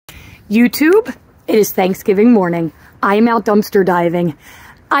YouTube, it is Thanksgiving morning. I am out dumpster diving.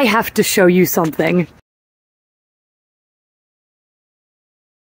 I have to show you something.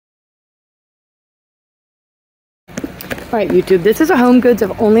 Alright YouTube, this is a Home Goods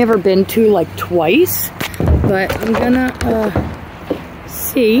I've only ever been to like twice, but I'm gonna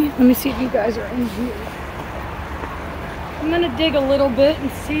see. Let me see if you guys are in here. I'm gonna dig a little bit and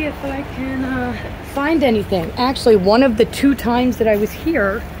see if I can find anything. Actually, one of the 2 times that I was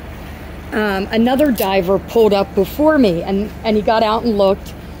here, another diver pulled up before me and he got out and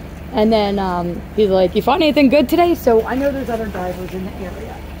looked, and then he's like, you find anything good today? So I know there's other divers in the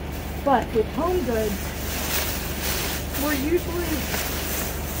area. But with Home Goods, we're usually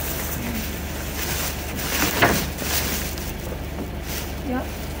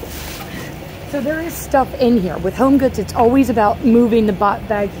so there is stuff in here. With Home Goods, it's always about moving the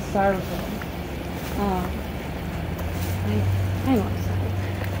bags of styrofoam. Hang on a second.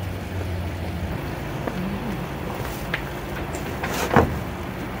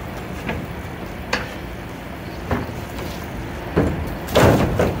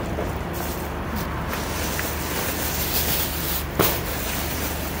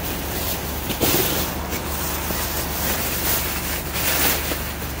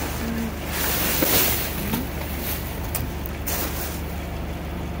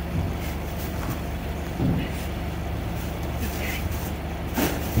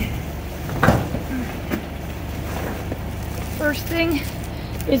 First thing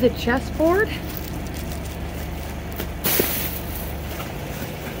is a chessboard.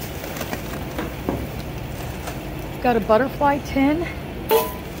 Got a butterfly tin.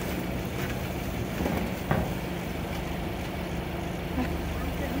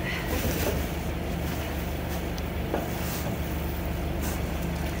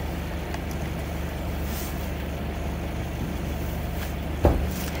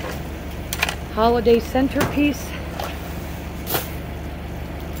 Holiday centerpiece.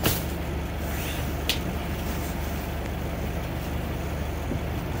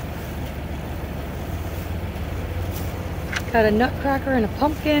 Got a nutcracker and a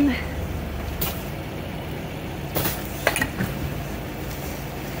pumpkin.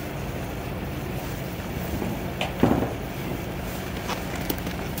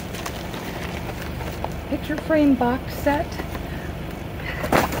 Picture frame box set.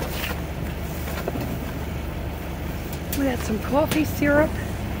 We got some coffee syrup.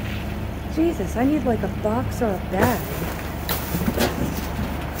 Jesus, I need like a box or a bag.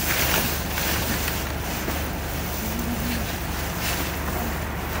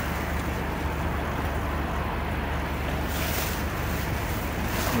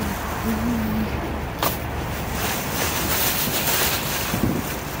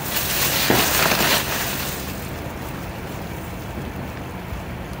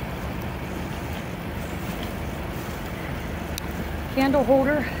 Candle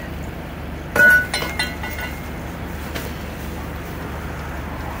holder.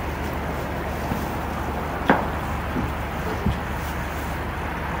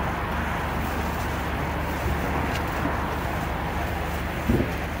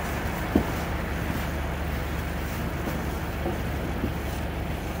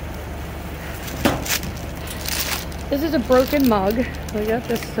 This is a broken mug. We got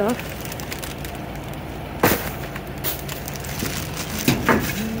this stuff.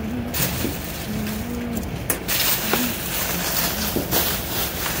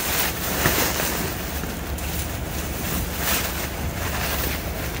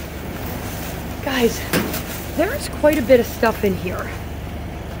 Guys, there's quite a bit of stuff in here.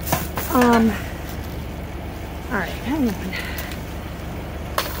 Alright, hang on.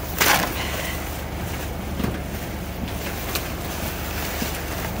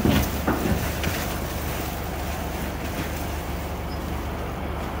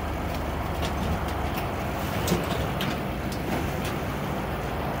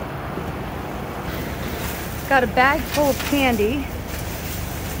 Got a bag full of candy.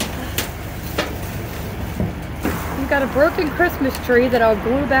 We've got a broken Christmas tree that I'll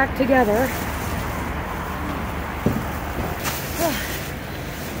glue back together.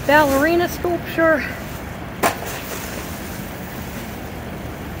 Ballerina sculpture.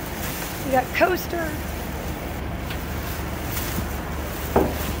 We got coasters.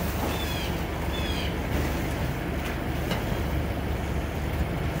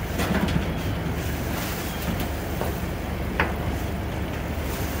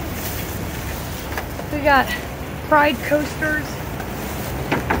 We got Pride coasters,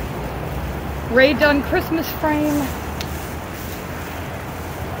 Ray Dunn Christmas frame,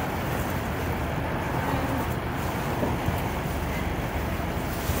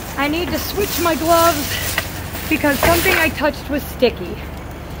 I need to switch my gloves because something I touched was sticky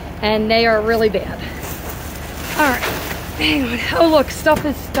and they are really bad. All right, hang on. Oh look, stuff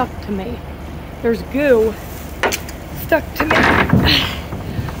is stuck to me. There's goo stuck to me.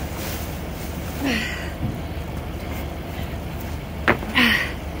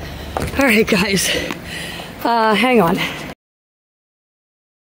 All right, guys, hang on.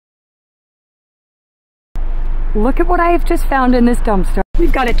 Look at what I have just found in this dumpster.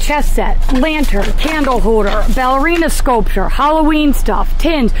 We've got a chess set, lantern, candle holder, ballerina sculpture, Halloween stuff,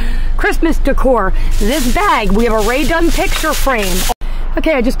 tins, Christmas decor, this bag. We have a Ray Dunn picture frame.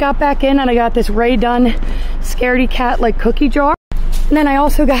 Okay, I just got back in and I got this Ray Dunn scaredy cat like cookie jar. And then I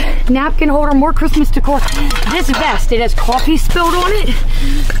also got napkin holder, more Christmas decor. This vest, it has coffee spilled on it,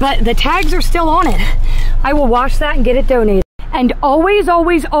 but the tags are still on it. I will wash that and get it donated. And always,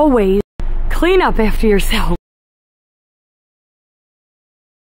 always, always clean up after yourself.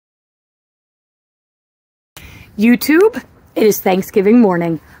 YouTube, it is Thanksgiving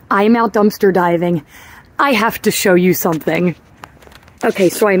morning. I am out dumpster diving. I have to show you something. Okay,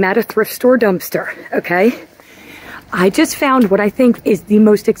 so I'm at a thrift store dumpster, okay? I just found what I think is the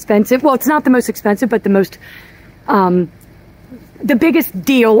most expensive, well, it's not the most expensive, but the most, the biggest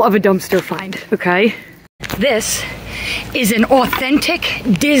deal of a dumpster find, okay? This is an authentic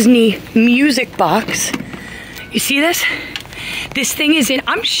Disney music box. You see this? This thing is in,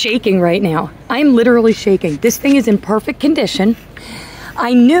 I'm shaking right now. I'm literally shaking. This thing is in perfect condition.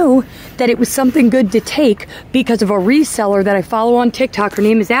 I knew that it was something good to take because of a reseller that I follow on TikTok. Her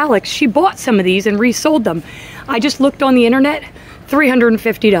name is Alex. She bought some of these and resold them. I just looked on the internet,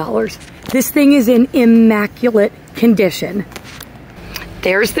 $350. This thing is in immaculate condition.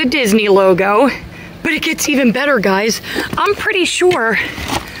 There's the Disney logo, but it gets even better, guys. I'm pretty sure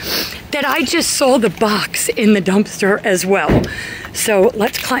that I just saw the box in the dumpster as well. So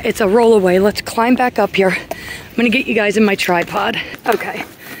let's climb, it's a rollaway. Let's climb back up here. I'm gonna get you guys in my tripod. Okay,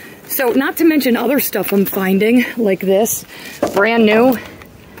 so not to mention other stuff I'm finding, like this, brand new.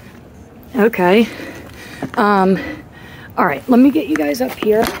 Okay, all right, let me get you guys up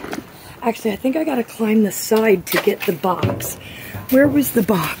here. Actually, I think I gotta climb the side to get the box. Where was the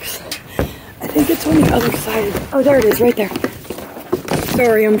box? I think it's on the other side. Oh, there it is, right there.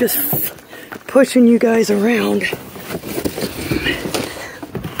 Sorry, I'm just pushing you guys around.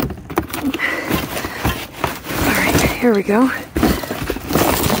 All right, here we go.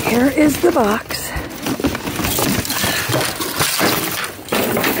 Here is the box.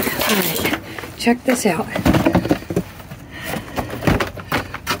 All right, check this out.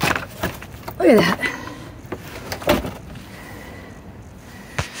 Look at that.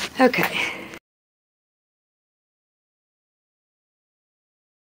 Okay.